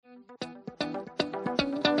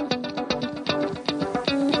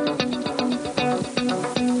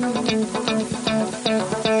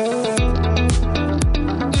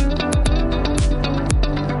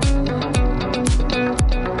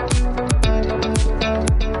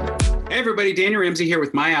everybody. Daniel Ramsey here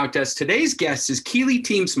with My Outdesk. Today's guest is Keely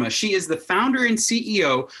Teamsma. She is the founder and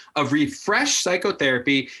CEO of Refresh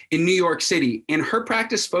Psychotherapy in New York City, and her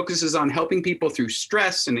practice focuses on helping people through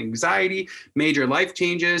stress and anxiety, major life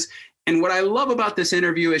changes. And what I love about this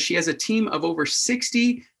interview is she has a team of over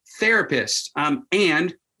 60 therapists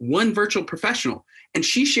and one virtual professional. And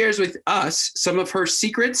she shares with us some of her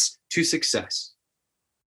secrets to success.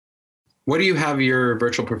 What do you have your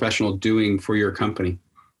virtual professional doing for your company?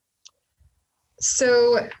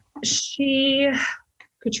 So Katrina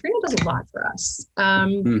does a lot for us.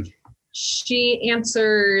 She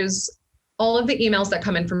answers all of the emails that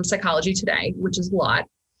come in from Psychology Today, which is a lot.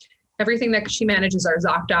 Everything that she manages our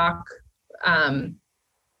ZocDoc,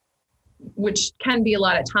 which can be a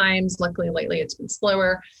lot at times. Luckily, lately it's been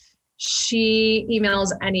slower. She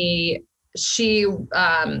emails she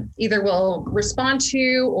either will respond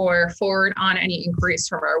to or forward on any inquiries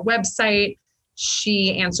from our website.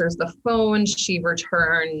 She answers the phone. She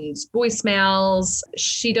returns voicemails.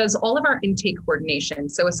 She does all of our intake coordination.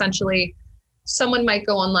 So essentially, someone might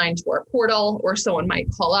go online to our portal, or someone might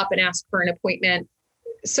call up and ask for an appointment.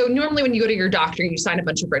 So normally when you go to your doctor, you sign a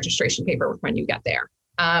bunch of registration paperwork when you get there.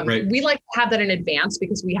 Right. We like to have that in advance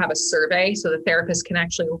because we have a survey, so the therapist can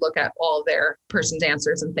actually look at all of their person's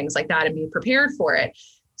answers and things like that and be prepared for it.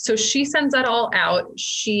 So she sends that all out.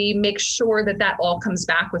 She makes sure that that all comes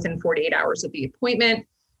back within 48 hours of the appointment.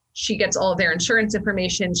 She gets all of their insurance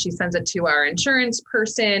information. She sends it to our insurance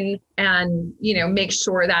person and, makes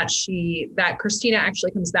sure that Christina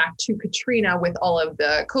actually comes back to Katrina with all of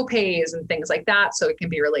the copays and things like that. So it can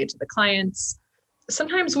be relayed to the clients.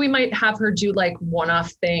 Sometimes we might have her do like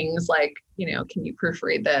one-off things like, can you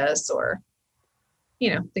proofread this or,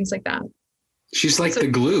 things like that. She's like the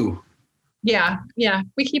glue. Yeah.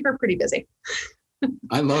 We keep her pretty busy.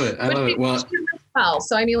 I love it. Well,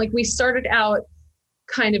 so we started out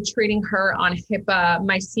kind of treating her on HIPAA.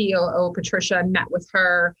 My COO, Patricia, met with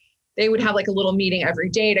her. They would have like a little meeting every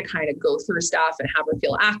day to kind of go through stuff and have her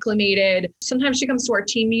feel acclimated. Sometimes she comes to our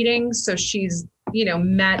team meetings. So she's,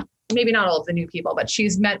 met, maybe not all of the new people, but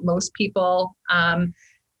she's met most people. And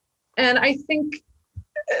I think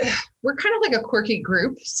we're kind of like a quirky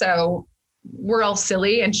group. So we're all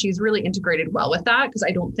silly, and she's really integrated well with that because I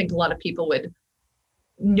don't think a lot of people would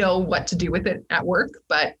know what to do with it at work.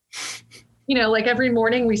 But, like every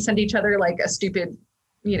morning we send each other like a stupid,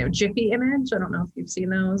 Jiffy image. I don't know if you've seen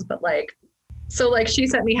those, but so she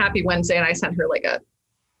sent me Happy Wednesday and I sent her like a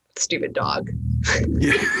stupid dog.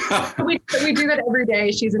 Yeah. we do that every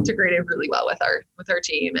day. She's integrated really well with our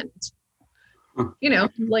team and,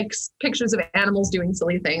 pictures of animals doing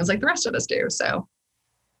silly things like the rest of us do. So.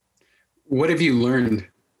 What have you learned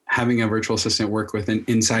having a virtual assistant work with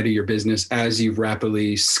inside of your business as you've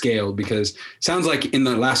rapidly scaled? Because it sounds like in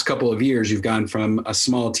the last couple of years, you've gone from a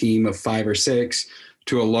small team of 5 or 6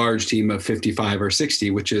 to a large team of 55 or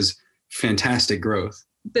 60, which is fantastic growth.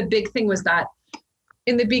 The big thing was that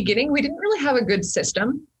in the beginning, we didn't really have a good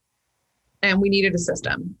system and we needed a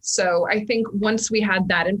system. So I think once we had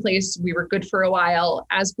that in place, we were good for a while.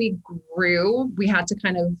 As we grew, we had to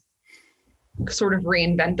kind of sort of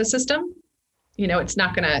reinvent the system. You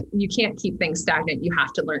can't keep things stagnant. You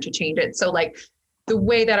have to learn to change it. So the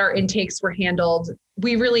way that our intakes were handled,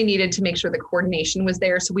 we really needed to make sure the coordination was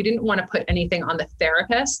there. So we didn't want to put anything on the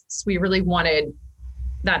therapists. We really wanted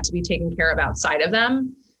that to be taken care of outside of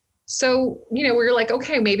them. So, we were like,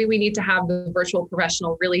 okay, maybe we need to have the virtual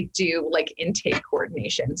professional really do intake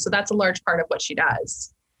coordination. So that's a large part of what she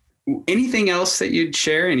does. Anything else that you'd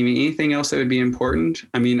share? Anything else that would be important?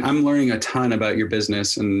 I'm learning a ton about your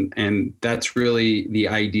business and that's really the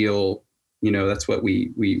ideal, that's what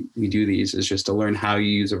we do these is just to learn how you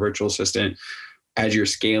use a virtual assistant as you're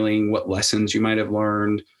scaling, what lessons you might have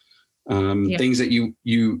learned, things that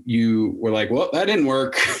you were like, well, that didn't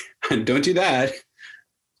work. Don't do that.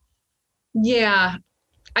 Yeah.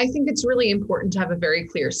 I think it's really important to have a very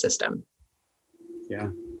clear system. Yeah.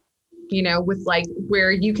 With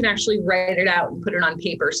where you can actually write it out and put it on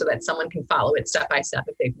paper so that someone can follow it step by step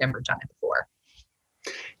if they've never done it before.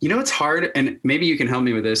 It's hard, and maybe you can help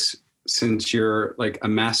me with this since you're like a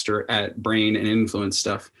master at brain and influence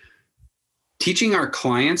stuff. Teaching our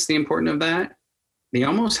clients the importance of that, they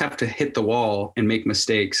almost have to hit the wall and make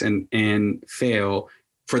mistakes and fail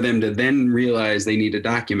for them to then realize they need to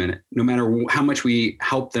document it. No matter how much we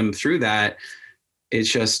help them through that,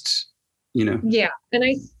 it's just... Yeah. And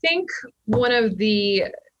I think one of the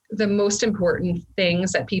most important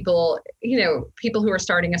things that people who are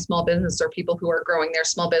starting a small business or people who are growing their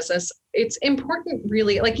small business, it's important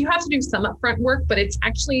really, you have to do some upfront work, but it's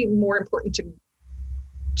actually more important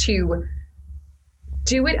to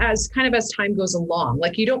do it as kind of as time goes along.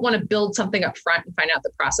 Like you don't want to build something up front and find out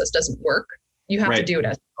the process doesn't work. You have to do it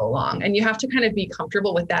as you go along. And you have to kind of be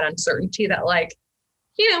comfortable with that uncertainty that like,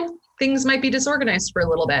 things might be disorganized for a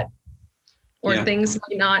little bit, or things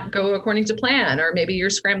might not go according to plan, or maybe you're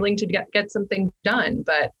scrambling to get something done,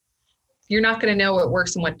 but you're not going to know what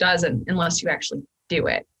works and what doesn't unless you actually do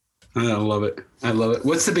it. I love it. I love it.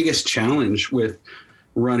 What's the biggest challenge with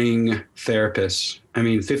running therapists? I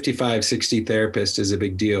mean, 55, 60 therapists is a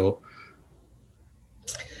big deal.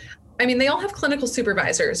 I mean, they all have clinical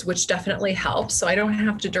supervisors, which definitely helps. So I don't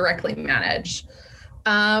have to directly manage.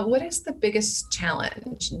 What is the biggest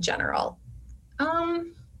challenge in general?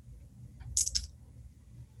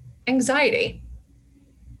 Anxiety,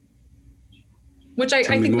 which I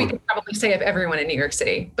think we could probably say of everyone in New York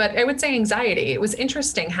City, but I would say anxiety. It was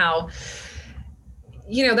interesting how,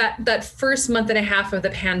 that first month and a half of the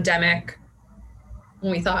pandemic,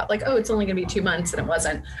 when we thought like, oh, it's only going to be 2 months, and it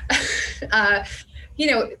wasn't,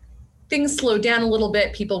 things slowed down a little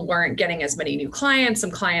bit. People weren't getting as many new clients.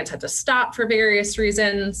 Some clients had to stop for various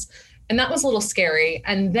reasons. And that was a little scary.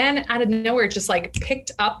 And then out of nowhere, it just like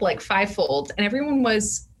picked up like fivefold, and everyone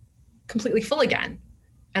was completely full again.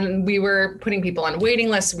 And we were putting people on waiting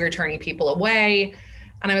lists. We were turning people away.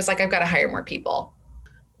 And I was like, I've got to hire more people.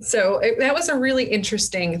 So that was a really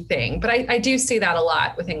interesting thing. But I do see that a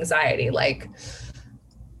lot with anxiety, like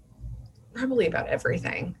probably about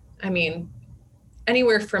everything. I mean,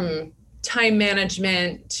 anywhere from time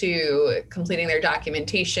management to completing their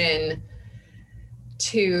documentation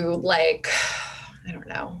to like, I don't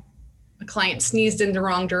know, a client sneezed in the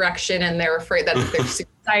wrong direction and they're afraid that they're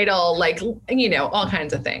suicidal, like, all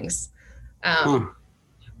kinds of things.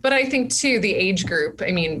 But I think too, the age group,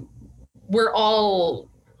 I mean, we're all,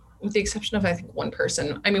 with the exception of, I think, one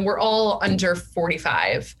person, I mean, we're all under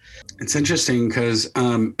 45. It's interesting because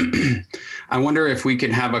I wonder if we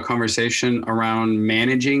could have a conversation around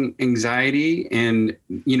managing anxiety and,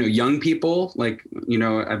 young people. Like,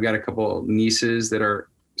 I've got a couple nieces that are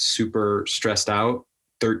super stressed out,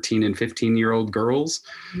 13 and 15-year-old girls.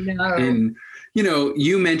 No. And,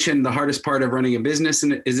 you mentioned the hardest part of running a business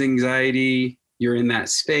is anxiety. You're in that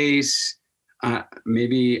space.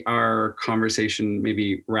 Maybe our conversation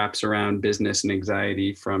maybe wraps around business and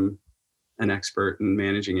anxiety from an expert in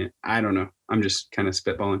managing it. I don't know. I'm just kind of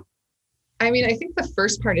spitballing. I mean, I think the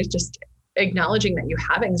first part is just acknowledging that you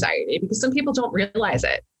have anxiety, because some people don't realize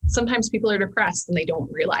it. Sometimes people are depressed and they don't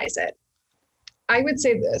realize it. I would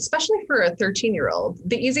say, especially for a 13-year-old,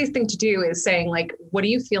 the easiest thing to do is saying, like, what do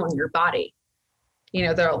you feel in your body?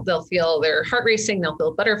 They'll feel their heart racing, they'll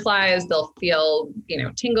feel butterflies, they'll feel,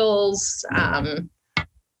 tingles, they'll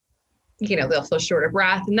feel short of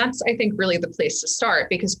breath. And that's, I think, really the place to start,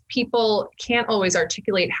 because people can't always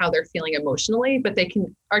articulate how they're feeling emotionally, but they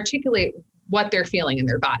can articulate what they're feeling in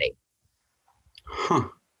their body. Huh.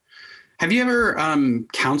 Have you ever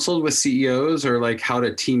counseled with CEOs or like how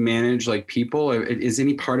to team manage like people? Is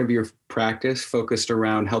any part of your practice focused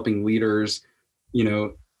around helping leaders,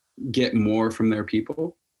 get more from their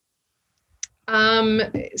people?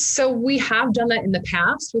 So we have done that in the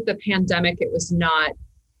past. With the pandemic, it was not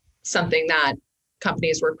something that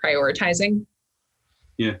companies were prioritizing.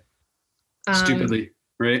 Yeah. Stupidly,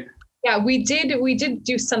 right? Yeah, we did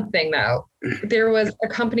do something though. There was a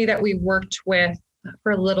company that we worked with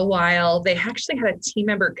for a little while. They actually had a team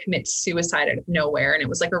member commit suicide out of nowhere, and it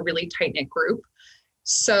was like a really tight-knit group.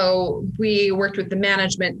 So we worked with the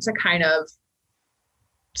management to kind of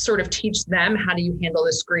sort of teach them, how do you handle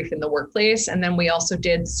this grief in the workplace? And then we also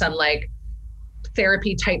did some like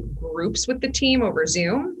therapy type groups with the team over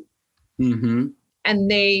Zoom. Mm-hmm.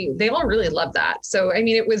 And they all really loved that. So, I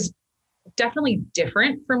mean, it was definitely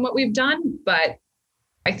different from what we've done, but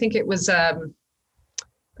I think it was a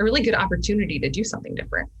really good opportunity to do something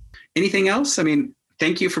different. Anything else? I mean,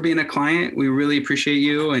 thank you for being a client. We really appreciate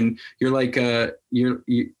you. And you're like,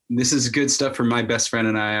 this is good stuff for my best friend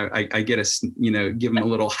and I get give him a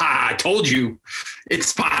little, I told you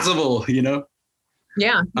it's possible,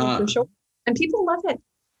 Yeah, for sure. And people love it.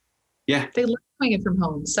 Yeah. They love doing it from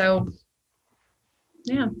home. So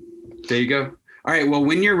yeah. There you go. All right. Well,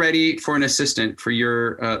 when you're ready for an assistant for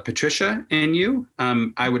your Patricia and you,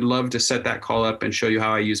 I would love to set that call up and show you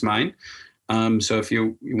how I use mine. So if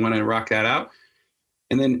you want to rock that out.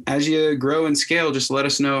 And then as you grow and scale, just let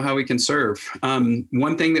us know how we can serve.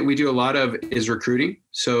 One thing that we do a lot of is recruiting.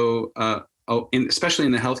 So especially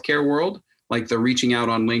in the healthcare world, like the reaching out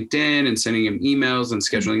on LinkedIn and sending them emails and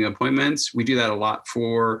scheduling appointments. We do that a lot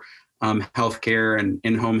for healthcare and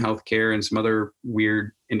in-home healthcare and some other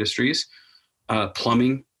weird industries.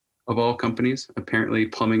 Plumbing, of all companies. Apparently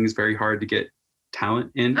plumbing is very hard to get talent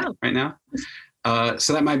in right now.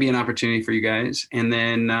 So that might be an opportunity for you guys. And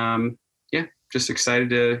then, yeah, just excited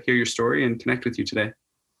to hear your story and connect with you today.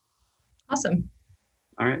 Awesome.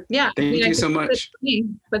 All right. Yeah. Thank you so much.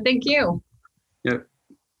 But thank you. Yep.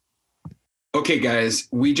 Okay, guys,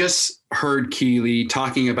 we just heard Keely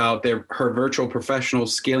talking about her virtual professional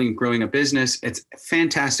scaling, growing a business. It's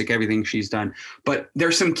fantastic, everything she's done. But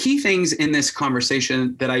there's some key things in this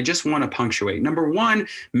conversation that I just want to punctuate. Number one,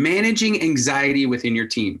 managing anxiety within your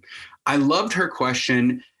team. I loved her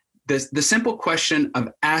question. The simple question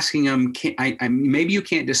of asking them, maybe you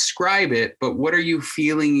can't describe it, but what are you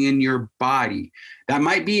feeling in your body? That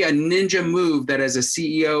might be a ninja move that as a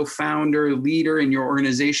CEO, founder, leader in your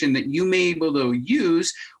organization that you may be able to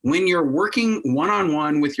use when you're working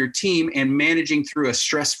one-on-one with your team and managing through a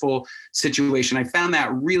stressful situation. I found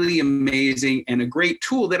that really amazing and a great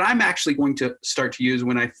tool that I'm actually going to start to use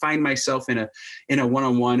when I find myself in a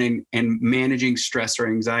one-on-one and managing stress or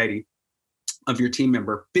anxiety of your team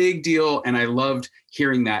member. Big deal. And I loved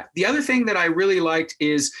hearing that. The other thing that I really liked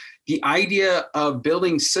is the idea of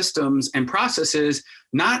building systems and processes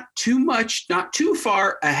not too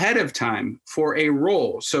far ahead of time for a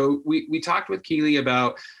role. So we talked with Keely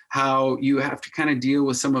about how you have to kind of deal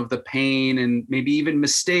with some of the pain and maybe even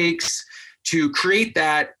mistakes to create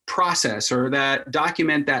that process or that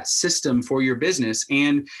document that system for your business.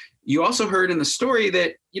 And you also heard in the story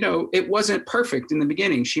that, it wasn't perfect in the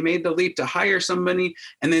beginning. She made the leap to hire somebody,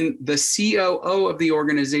 and then the COO of the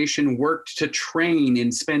organization worked to train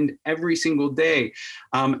and spend every single day.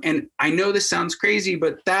 And I know this sounds crazy,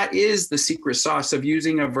 but that is the secret sauce of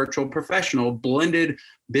using a virtual professional blended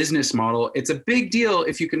business model. It's a big deal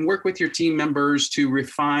if you can work with your team members to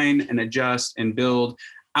refine and adjust and build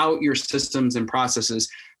out your systems and processes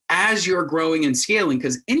as you're growing and scaling,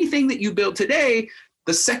 because anything that you build today,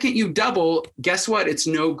 the second you double, guess what? It's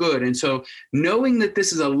no good. And so knowing that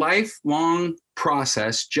this is a lifelong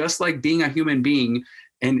process, just like being a human being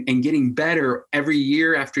and getting better every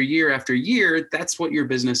year after year after year, that's what your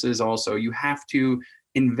business is also. You have to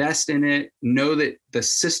invest in it, know that the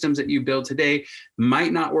systems that you build today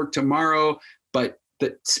might not work tomorrow, but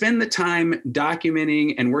spend the time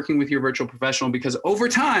documenting and working with your virtual professional, because over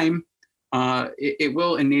time, it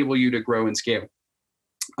will enable you to grow and scale.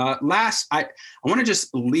 Last, I want to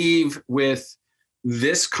just leave with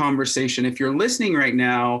this conversation. If you're listening right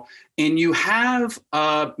now and you have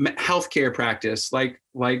a healthcare practice like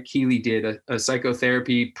Keely did, a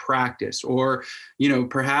psychotherapy practice, or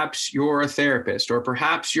perhaps you're a therapist, or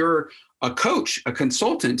perhaps you're a coach, a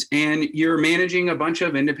consultant, and you're managing a bunch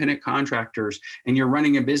of independent contractors and you're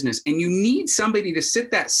running a business and you need somebody to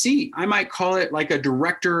sit that seat. I might call it like a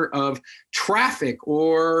director of traffic,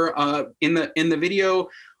 or in the video,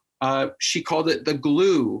 she called it the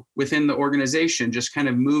glue within the organization, just kind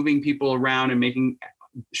of moving people around and making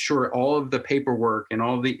sure all of the paperwork and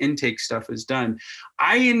all of the intake stuff is done.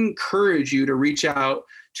 I encourage you to reach out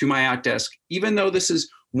to My Outdesk. Even though this is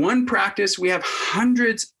one practice, we have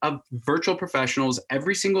hundreds of virtual professionals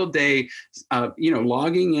every single day,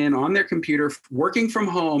 logging in on their computer, working from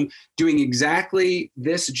home, doing exactly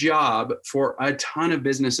this job for a ton of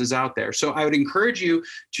businesses out there. So I would encourage you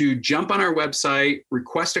to jump on our website,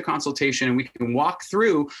 request a consultation, and we can walk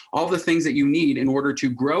through all the things that you need in order to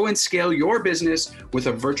grow and scale your business with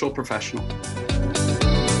a virtual professional.